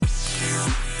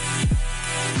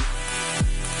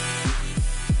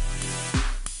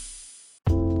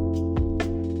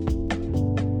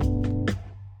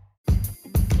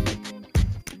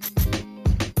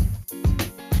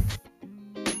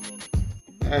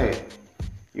Hey,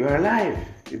 you're alive.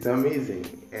 It's amazing.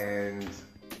 And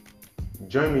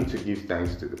join me to give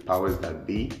thanks to the powers that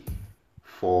be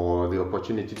for the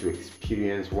opportunity to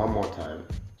experience one more time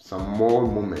some more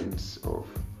moments of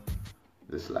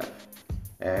this life.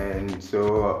 And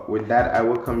so, with that, I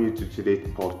welcome you to today's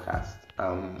podcast.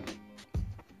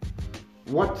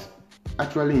 What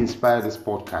actually inspired this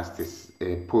podcast is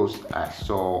a post I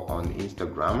saw on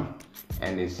Instagram,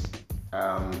 and it's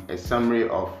a summary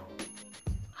of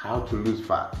how to lose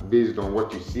fat based on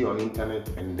what you see on internet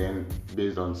and then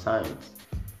based on science.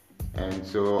 And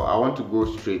so I want to go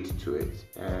straight to it,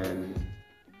 and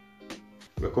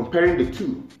we're comparing the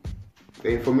two, the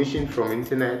information from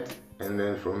internet and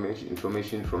the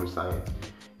information from science.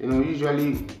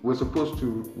 Usually we're supposed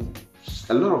to,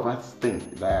 a lot of us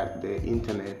think that the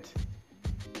internet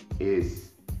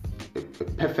is a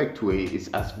perfect way, is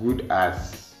as good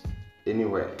as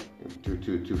anywhere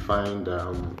to find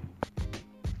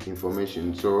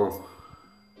information. So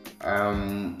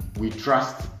we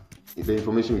trust the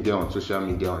information we get on social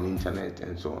media, on internet,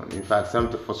 and so on. In fact,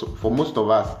 for most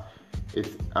of us,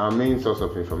 it's our main source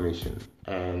of information,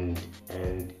 and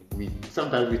we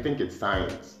sometimes think it's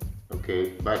science,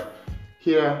 okay? But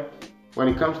here, when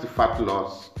it comes to fat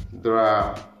loss, there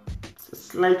are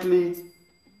slightly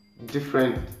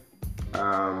different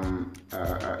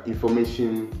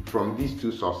information from these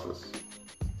two sources.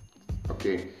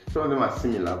 Okay, some of them are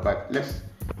similar, but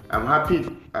I'm happy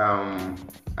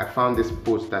I found this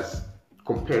post that's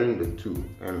comparing the two,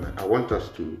 and I want us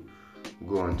to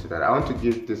go on to that. I want to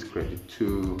give this credit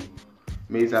to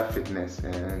Mesa Fitness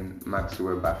and Max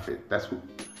Weber Fit. That's where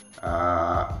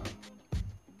I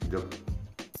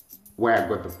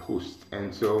got the post.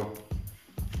 And so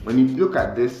when you look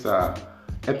at this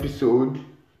episode,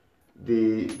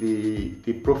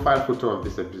 the profile photo of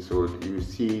this episode, you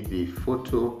see the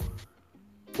photo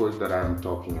post that I'm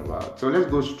talking about. So let's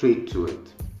go straight to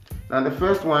it. Now the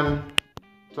first one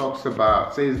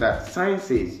says that science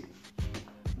says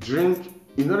drink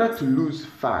in order to lose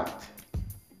fat.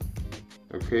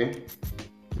 Okay,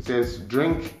 it says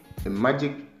drink a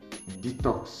magic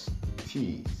detox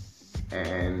teas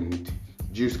and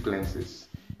juice cleanses.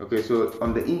 Okay, so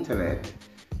on the internet,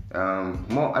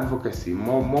 more advocacy,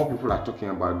 more people are talking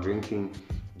about drinking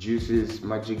juices,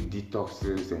 magic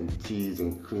detoxes, and teas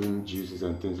and clean juices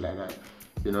and things like that.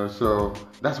 So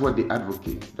that's what they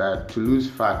advocate, that to lose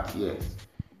fat, yes,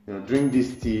 drink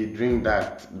this tea, drink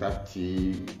that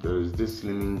tea. There's this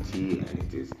slimming tea, and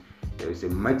there is a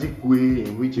magic way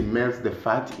in which it melts the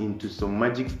fat into some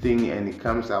magic thing, and it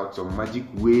comes out some magic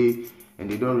way, and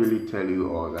they don't really tell you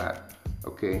all that.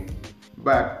 Okay,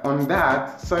 but on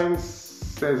that, science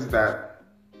says that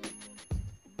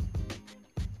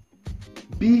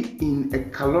be in a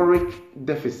caloric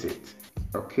deficit,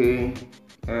 okay?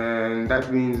 And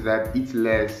that means that eat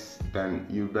less than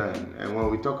you burn. And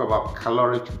when we talk about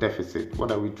caloric deficit,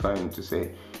 what are we trying to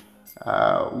say?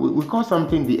 We call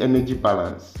something the energy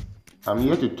balance. I'm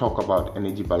here to talk about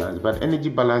energy balance, but energy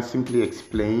balance simply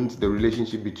explains the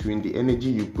relationship between the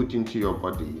energy you put into your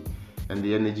body and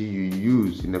the energy you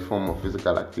use in the form of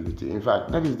physical activity. In fact,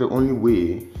 that is the only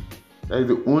way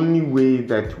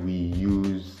that we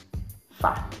use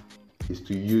fat, is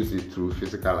to use it through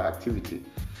physical activity.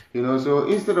 So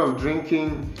instead of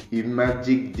drinking a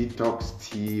magic detox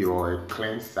tea or a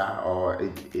cleanser or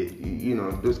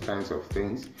those kinds of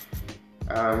things,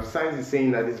 science is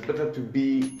saying that it's better to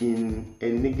be in a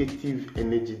negative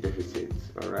energy deficit.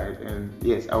 All right, and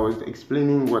yes, I was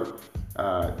explaining what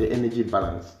the energy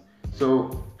balance.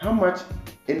 So how much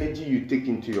energy you take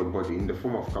into your body in the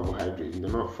form of carbohydrates, in the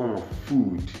form of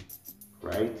food,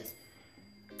 right,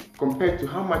 compared to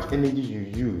how much energy you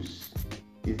use,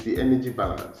 is the energy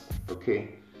balance.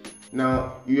 Okay,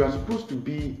 now you are supposed to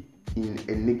be in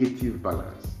a negative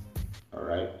balance. All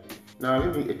right, now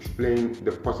let me explain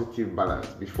the positive balance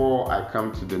before I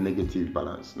come to the negative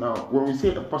balance. Now when we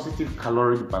say a positive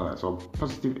caloric balance or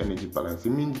positive energy balance, it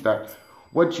means that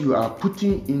what you are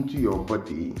putting into your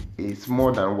body is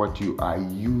more than what you are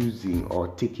using or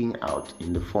taking out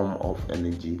in the form of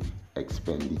energy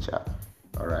expenditure.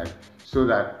 All right, so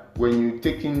that when you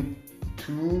take in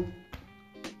two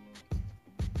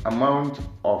amount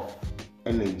of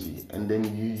energy and then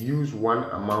you use one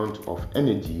amount of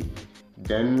energy,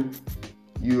 then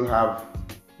you have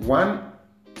one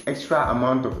extra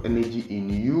amount of energy in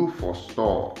you for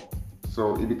store.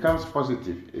 So it becomes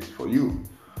positive. It's for you.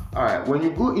 All right, when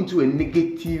you go into a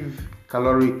negative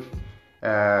caloric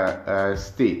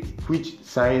state, which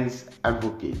science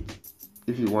advocates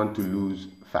if you want to lose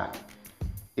fat,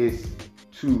 is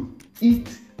to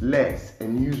eat less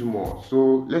and use more.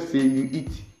 So let's say you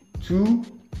eat 2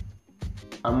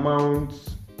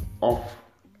 amounts of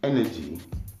energy,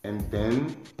 and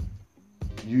then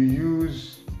you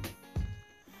use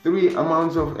 3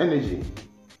 amounts of energy.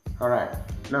 All right.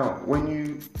 Now, when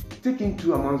you take in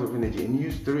 2 amounts of energy and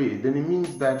use 3, then it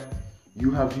means that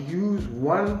you have used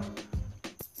 1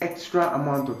 extra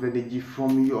amount of energy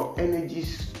from your energy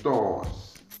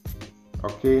stores.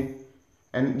 Okay?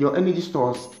 And your energy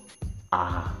stores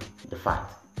are the fat.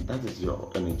 That is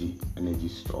your energy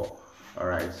store. All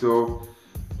right. So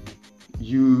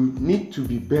you need to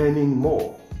be burning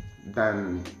more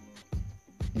than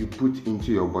you put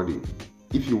into your body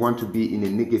if you want to be in a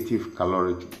negative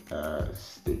caloric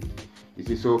state. You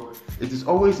see, so it is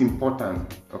always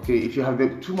important, okay, if you have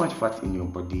too much fat in your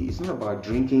body, it's not about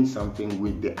drinking something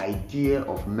with the idea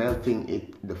of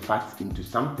melting the fat into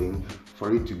something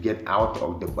for it to get out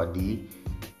of the body.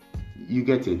 You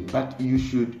get it? But you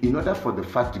should, in order for the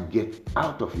fat to get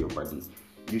out of your body,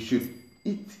 you should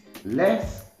eat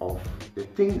less of the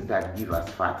things that give us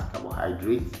fat,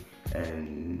 carbohydrates,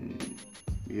 and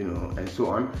and so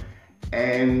on,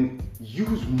 and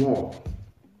use more.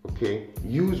 Okay,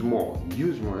 use more.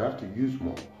 You have to use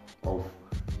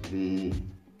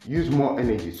more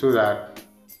energy so that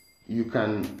you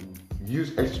can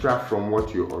use extra from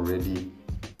what you already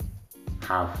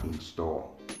have in store.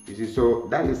 You see, so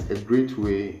that is a great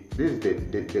way. This is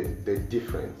the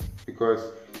difference,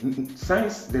 because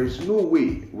science, there is no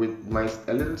way, with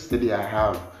a little study I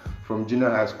have from junior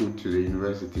high school to the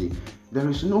university, there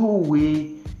is no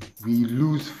way we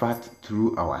lose fat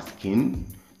through our skin.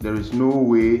 There is no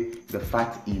way the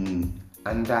fat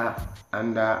under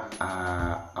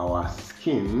our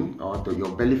skin, or your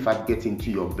belly fat gets into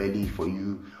your belly for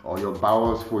you, or your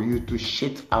bowels for you to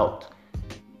shit out.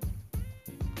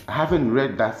 I haven't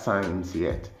read that science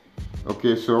yet.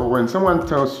 Okay, so when someone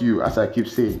tells you, as I keep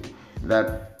saying,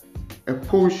 that a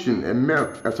potion, a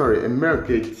milk, a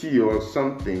tea or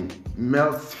something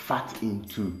melts fat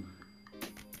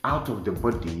out of the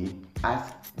body,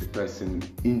 ask the person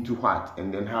into what,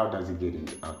 and then how does it get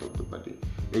out of the body?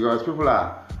 Because people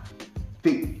are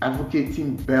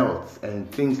advocating belts and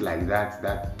things like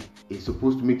that is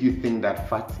supposed to make you think that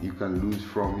fat you can lose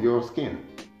from your skin.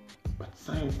 But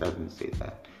science doesn't say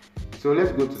that. So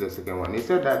let's go to the second one. It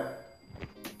said that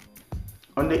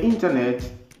on the internet,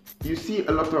 you see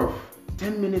a lot of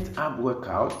 10-minute ab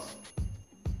workouts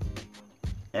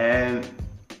and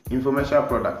infomercial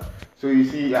products. So you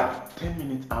see,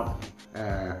 10-minute ab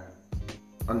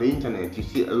on the internet. You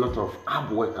see a lot of ab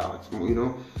workouts.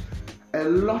 A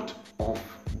lot of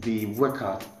the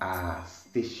workouts are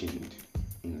stationed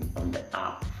on the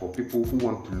app for people who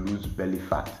want to lose belly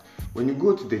fat. When you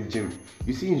go to the gym,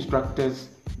 you see instructors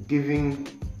giving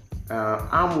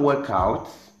arm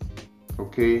workouts,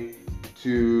 okay,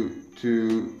 to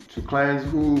clients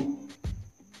who,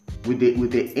 with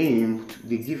the aim,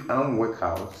 they give arm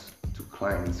workouts to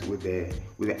clients with the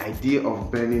idea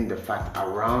of burning the fat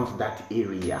around that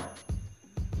area.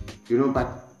 But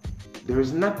there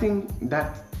is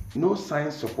no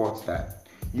science supports that.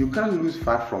 You can't lose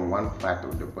fat from one part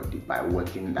of the body by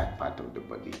working that part of the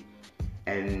body,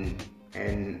 and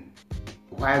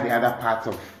while the other parts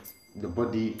of the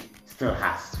body still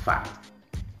has fat.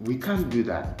 We can't do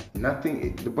that.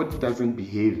 The body doesn't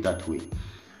behave that way.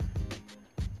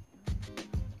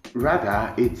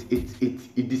 Rather,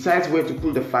 it decides where to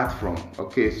pull the fat from.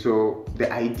 Okay, so the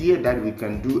idea that we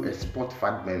can do a spot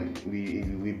fat burn,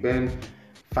 we burn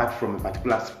fat from a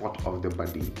particular spot of the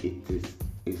body,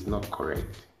 it's not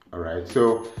correct. All right.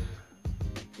 So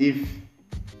if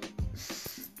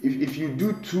you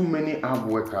do too many ab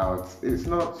workouts, it's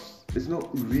not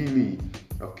really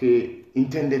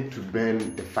intended to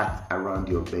burn the fat around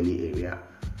your belly area.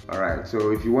 All right.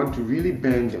 So if you want to really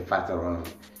burn the fat around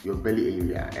your belly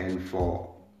area and for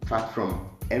fat from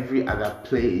every other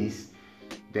place,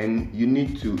 then you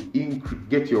need to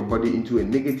get your body into a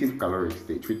negative caloric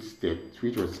state,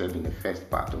 which was said in the first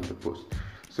part of the post.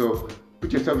 So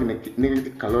put yourself in a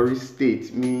negative caloric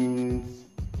state means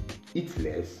eat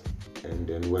less and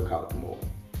then work out more.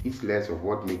 Eat less of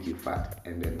what makes you fat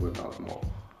and then work out more.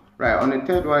 Right, on the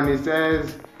third one,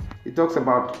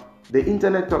 the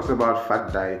internet talks about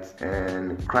fat diets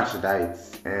and crash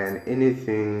diets and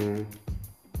anything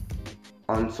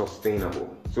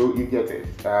unsustainable. So you get it.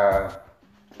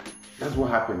 That's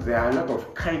what happens. There are a lot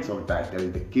of kinds of diet. There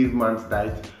is the caveman's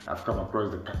diet. I've come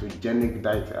across the ketogenic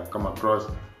diet. I've come across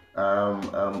other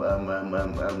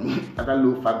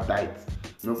low-fat diets.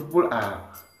 People are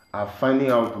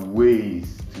finding out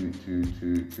ways to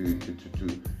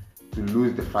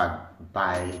lose the fat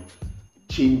by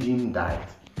changing diet.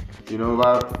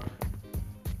 But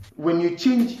when you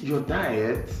change your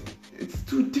diet, it's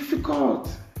too difficult.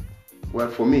 Well,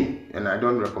 for me, and I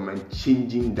don't recommend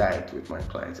changing diet with my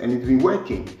clients, and it's been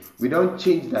working. We don't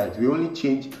change diet, we only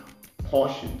change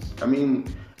portions. I mean,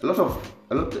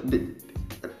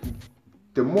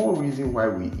 the more reason why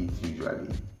we eat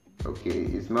usually, okay,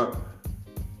 it's not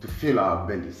to fill our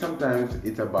belly. Sometimes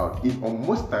it's about, or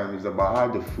most times it's about how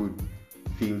the food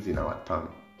feels in our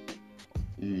tongue.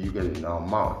 You get it in our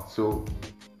mouth. So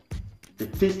the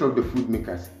taste of the food makes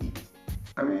us eat.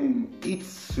 I mean, eat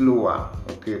slower,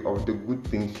 okay, of the good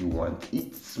things you want.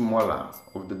 Eat smaller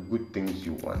of the good things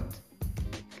you want,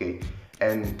 okay,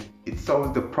 and it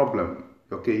solves the problem.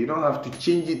 Okay, you don't have to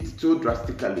change it so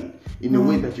drastically in a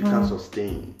way that you can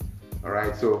sustain. All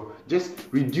right, so just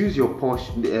reduce your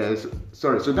portion.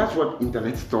 So that's what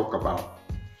internet talk about.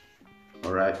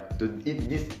 All right, to eat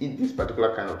this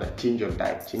particular kind of diet. Change your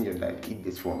diet. Eat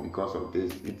this form because of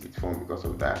this. Eat this form because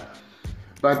of that.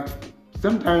 But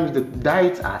sometimes the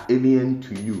diets are alien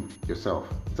to you yourself.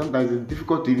 Sometimes it's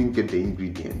difficult to even get the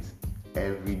ingredients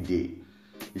every day.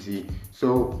 You see,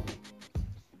 so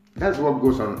that's what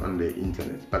goes on the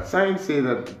internet. But science says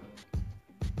that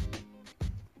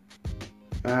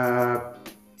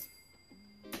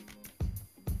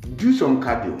do some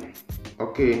cardio,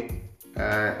 okay,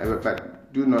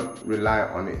 but do not rely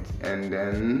on it. And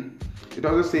then it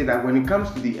also says that when it comes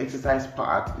to the exercise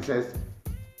part, it says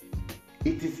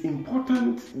it is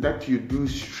important that you do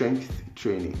strength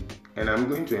training. And I'm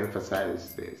going to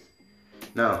emphasize this.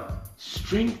 Now,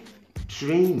 strength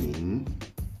training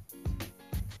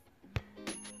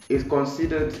is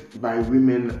considered by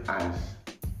women as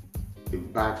a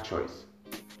bad choice.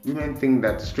 Women think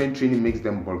that strength training makes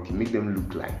them bulky, make them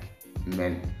look like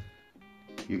men.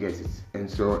 You get it? And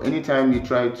so anytime you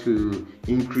try to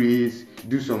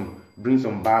bring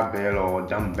some barbell or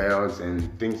dumbbells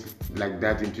and things like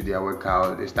that into their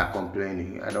workout, they start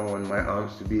complaining. I don't want my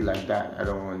arms to be like that. I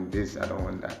don't want this. I don't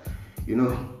want that. You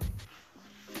know?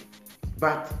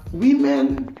 But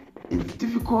women, it's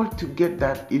difficult to get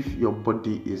that if your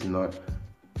body is not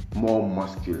more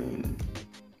masculine.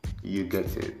 You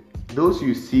get it? Those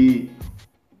you see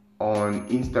on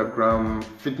Instagram,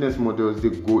 fitness models, they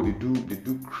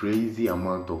do crazy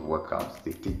amount of workouts.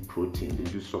 They take protein,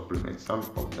 they do supplements. Some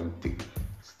of them take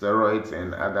steroids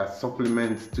and other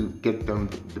supplements to get them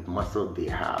the muscle they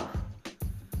have.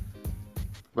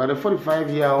 But a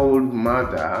 45-year-old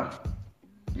mother,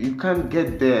 you can't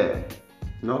get there.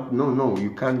 No,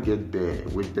 you can't get there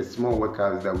with the small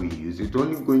workouts that we use. It's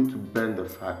only going to burn the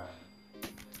fat.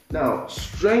 Now,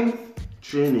 strength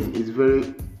training is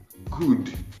very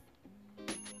good.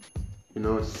 You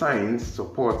know, science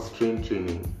supports strength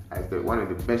training as one of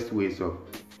the best ways of,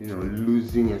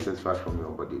 losing excess fat from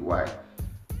your body. Why?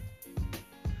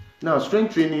 Now,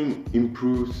 strength training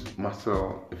improves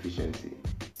muscle efficiency.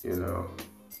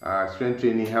 Strength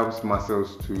training helps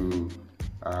muscles to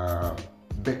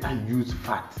better use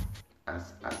fat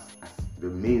as the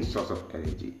main source of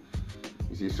energy.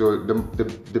 You see, so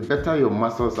the better your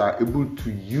muscles are able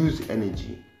to use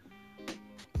energy,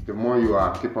 the more you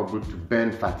are capable to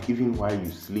burn fat even while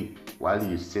you sleep, while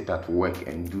you sit at work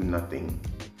and do nothing.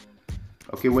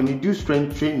 Okay, when you do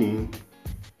strength training,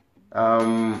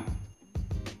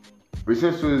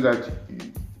 research shows that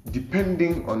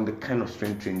depending on the kind of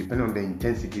strength training, depending on the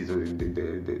intensities of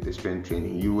the strength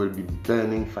training, you will be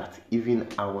burning fat even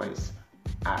hours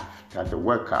after the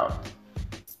workout.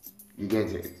 You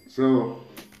get it? So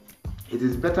it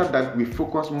is better that we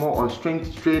focus more on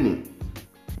strength training.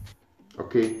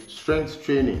 Okay, strength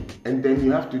training, and then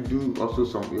you have to do also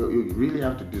you really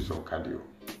have to do some cardio.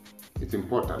 It's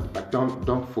important, but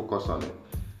don't focus on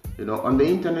it. On the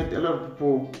internet, a lot of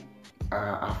people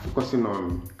are focusing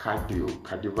on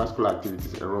cardiovascular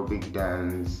activities, aerobic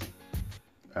dance,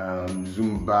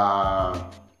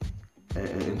 Zumba,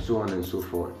 and so on and so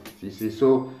forth. You see,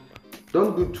 so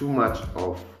don't do too much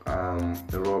of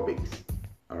aerobics.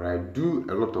 All right, do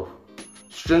a lot of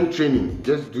strength training.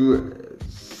 Just do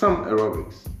some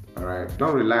aerobics. All right,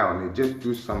 don't rely on it. Just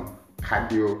do some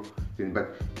cardio thing.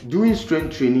 But doing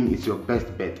strength training is your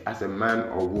best bet as a man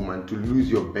or woman to lose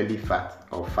your belly fat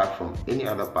or fat from any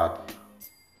other part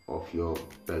of your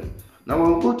belly. Now,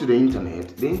 when we go to the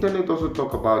internet also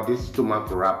talk about this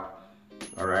stomach wrap.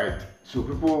 All right, so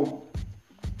people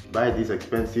buy these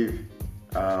expensive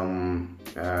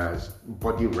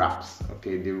body wraps.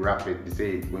 Okay, they wrap it. They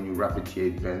say when you wrap it here,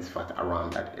 it burns fat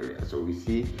around that area. So we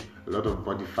see a lot of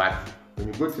body fat. When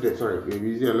you go to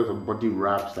we see a lot of body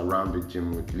wraps around the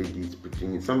gym with ladies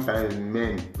putting it. Sometimes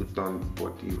men put on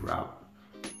body wrap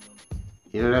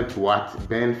in order to what?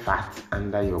 Burn fat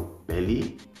under your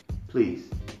belly. Please.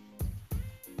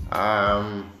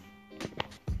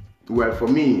 well, for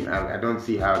me, I don't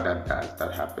see how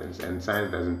that happens, and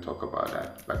science doesn't talk about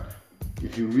that. But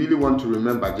if you really want to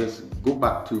remember, just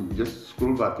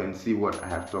scroll back and see what I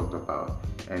have talked about.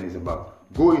 And it's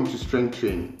about go into strength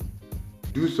training,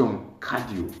 do some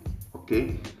cardio,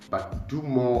 okay, but do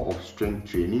more of strength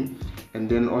training, and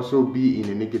then also be in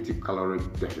a negative caloric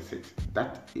deficit.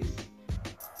 That is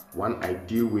one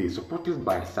ideal way, supported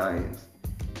by science,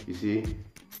 you see.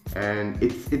 And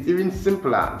it's even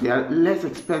simpler. They are less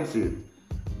expensive,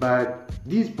 but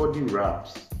these body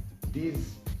wraps,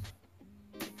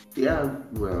 they are,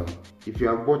 well, if you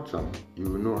have bought some, you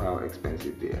will know how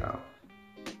expensive they are.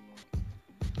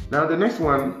 Now the next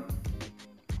one,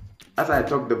 as I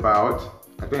talked about,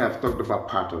 I think I've talked about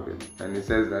part of it, and it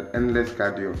says that endless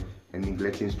cardio and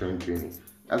neglecting strength training.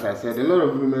 As I said, a lot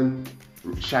of women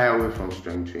shy away from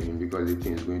strength training because they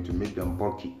think it's going to make them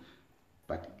bulky,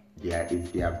 but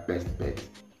it's their best bet.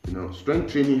 You know,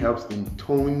 strength training helps in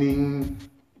toning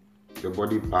the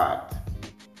body part,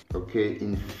 okay,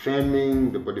 in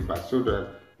firming the body part, so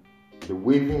that the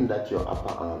waving that your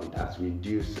upper arm does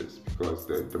reduces because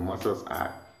the muscles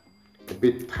are a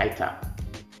bit tighter,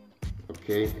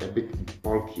 okay, a bit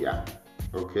bulkier,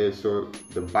 okay, so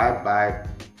the bye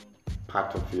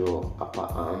part of your upper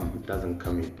arm doesn't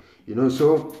come in, you know,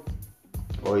 so,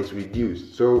 or it's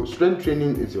reduced. So strength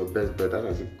training is your best bet,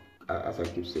 as I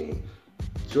keep saying.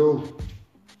 So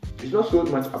it's not so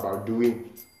much about doing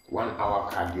 1 hour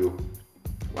cardio,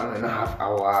 1.5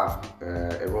 hour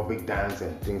aerobic dance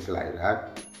and things like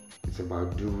that. It's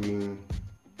about doing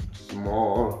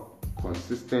small,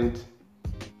 consistent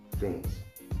things,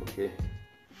 okay?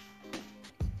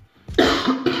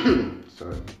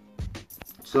 Sorry.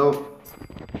 So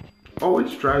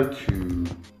always try to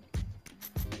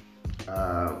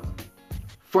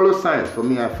follow science. For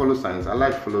me, I follow science. I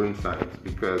like following science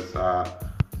because,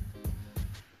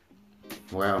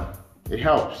 well, it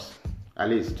helps, at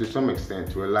least to some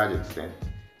extent, to a large extent.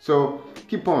 So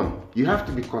keep on. You have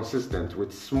to be consistent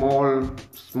with small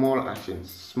actions,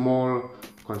 small,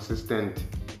 consistent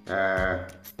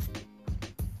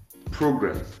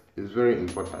progress is very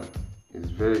important. It's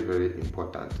very, very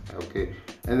important. Okay,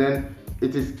 and then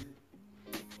it is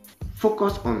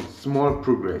focus on small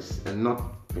progress and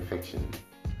not perfection.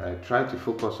 Try to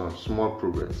focus on small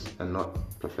progress and not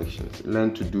perfections.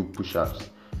 Learn to do push-ups.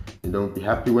 You know, be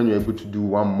happy when you're able to do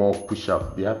 1 more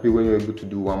push-up. Be happy when you're able to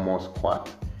do 1 more squat.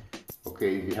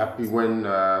 Okay, be happy when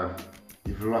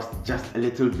you've lost just a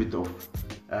little bit of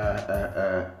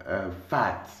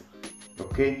fat.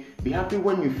 Okay, be happy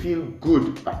when you feel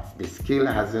good but the scale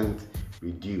hasn't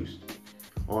reduced,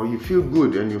 or you feel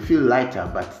good and you feel lighter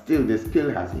but still the scale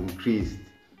has increased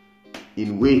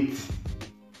in weight.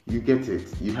 You get it.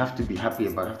 You have to be happy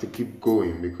about it. You have to keep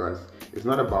going because it's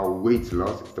not about weight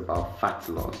loss, it's about fat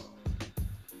loss.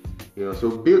 You know, so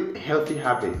build healthy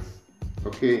habits.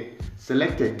 Okay,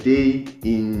 select a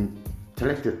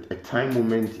time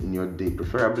moment in your day,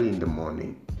 preferably in the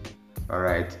morning. All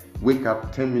right, wake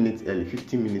up 10 minutes early,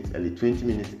 15 minutes early, 20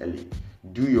 minutes early.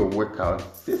 Do your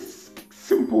workouts. This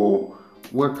simple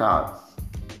workouts.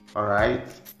 All right,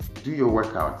 do your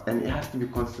workouts, and it has to be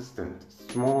consistent.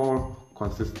 Small,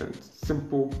 consistent,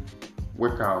 simple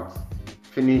workouts.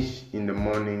 Finish in the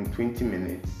morning, 20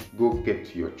 minutes. Go get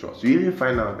to your chores. You even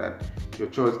find out that your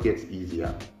chores gets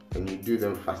easier and you do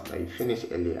them faster. You finish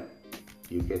earlier.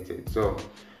 You get it. So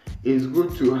it's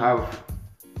good to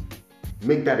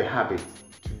make that a habit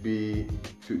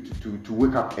to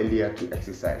wake up earlier to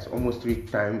exercise, almost 3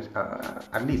 times,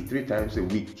 at least 3 times a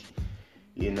week.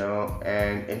 You know,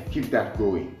 and keep that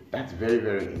going. That's very,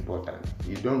 very important.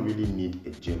 You don't really need a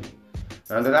gym.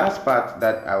 Now the last part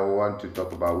that I want to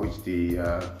talk about, which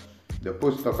the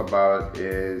post talk about,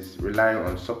 is relying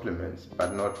on supplements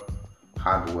but not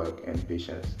hard work and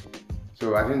patience.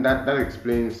 So I think that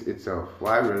explains itself.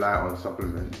 Why rely on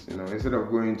supplements? You know, instead of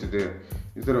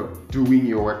doing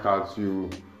your workouts, you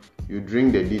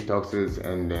drink the detoxes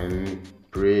and then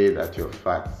pray that your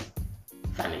fats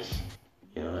vanish.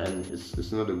 You know, and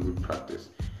it's not a good practice.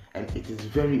 And it is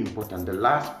very important. The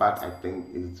last part, I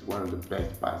think, is one of the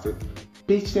best parts. It's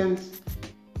patience,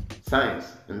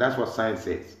 science, and that's what science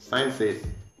says. Science says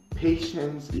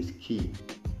patience is key,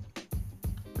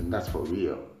 and that's for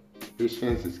real.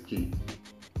 Patience is key.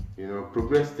 You know,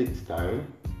 progress takes time.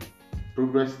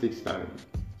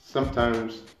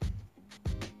 Sometimes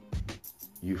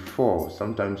you fall,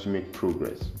 sometimes you make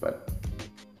progress, but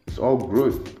it's all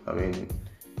growth. I mean,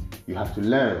 you have to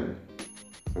learn.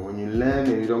 And when you learn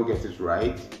and you don't get it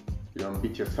right, you don't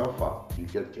beat yourself up. You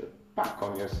get your back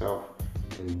on yourself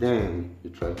and then you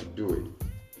try to do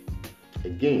it.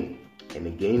 Again, and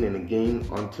again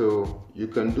until you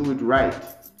can do it right,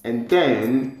 and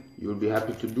then you'll be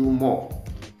happy to do more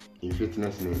in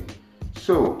fitness name.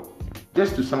 So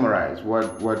just to summarize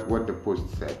what the post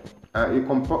said, it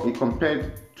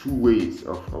compared two ways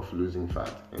of losing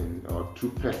fat, or two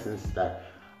persons that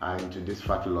are into this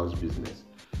fat loss business.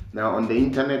 Now on the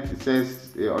internet, it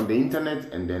says on the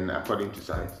internet, and then according to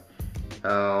science,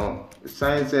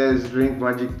 science says drink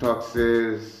magic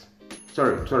detoxes.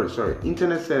 Sorry.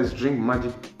 Internet says drink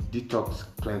magic detox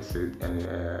cleanses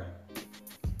and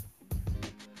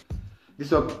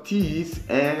detox teas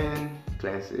and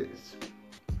cleanses,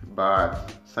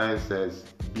 but science says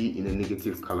be in a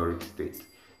negative caloric state.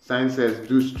 Science says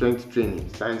do strength training.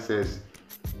 Science says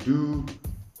do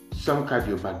some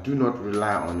cardio, but do not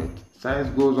rely on it. Science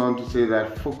goes on to say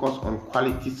that focus on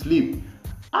quality sleep.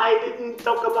 I didn't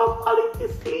talk about quality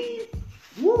sleep.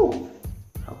 Woo!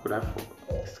 How could I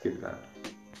skip that?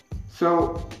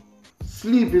 So,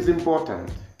 sleep is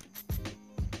important.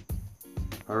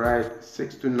 Alright,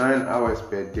 6 to 9 hours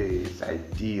per day is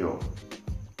ideal.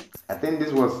 I think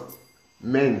this was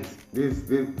meant.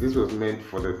 This was meant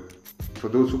for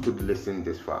those who could listen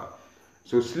this far.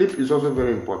 So sleep is also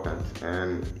very important,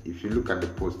 and if you look at the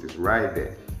post, it's right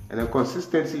there. And then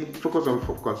consistency, focus on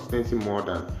consistency more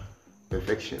than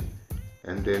perfection.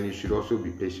 And then you should also be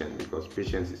patient, because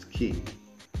patience is key,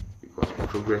 because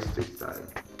progress takes time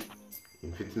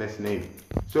in fitness name.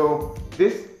 So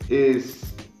this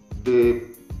is the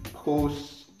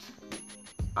post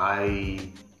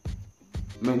I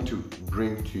meant to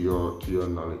bring to your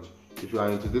knowledge. If you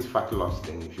are into this fat loss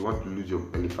thing, if you want to lose your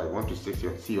belly fat, you want to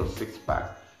see your six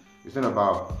pack, it's not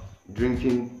about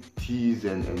drinking teas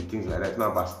and things like that. It's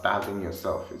not about starving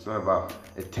yourself. It's not about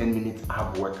a 10-minute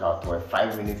ab workout or a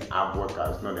 5-minute ab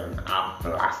workout. It's not an ab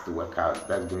blast workout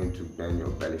that's going to burn your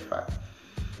belly fat.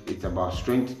 It's about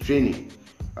strength training,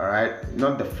 all right?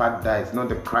 Not the fat diet, not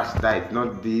the crash diet,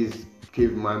 not this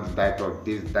caveman's diet or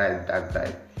this diet, that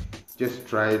diet. Just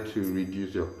try to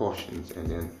reduce your portions and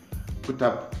then put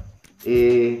up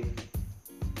a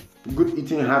good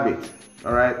eating habit.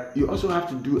 All right, you also have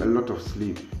to do a lot of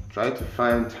sleep. Try to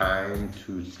find time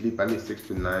to sleep at least 6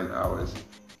 to 9 hours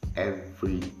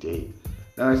every day.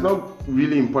 Now, it's not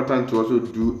really important to also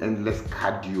do endless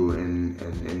cardio and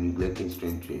neglecting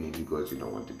strength training because you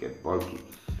don't want to get bulky,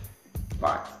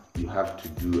 but you have to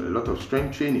do a lot of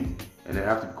strength training, and you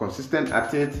have to be consistent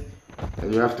at it,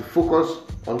 and you have to focus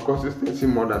on consistency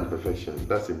more than perfection.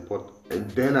 That's important. And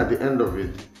then at the end of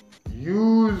it,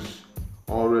 use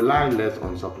or rely less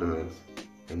on supplements,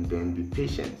 and then be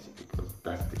patient, because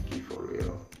that's the key for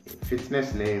real. In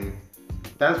fitness name,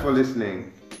 thanks for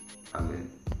listening. Amen.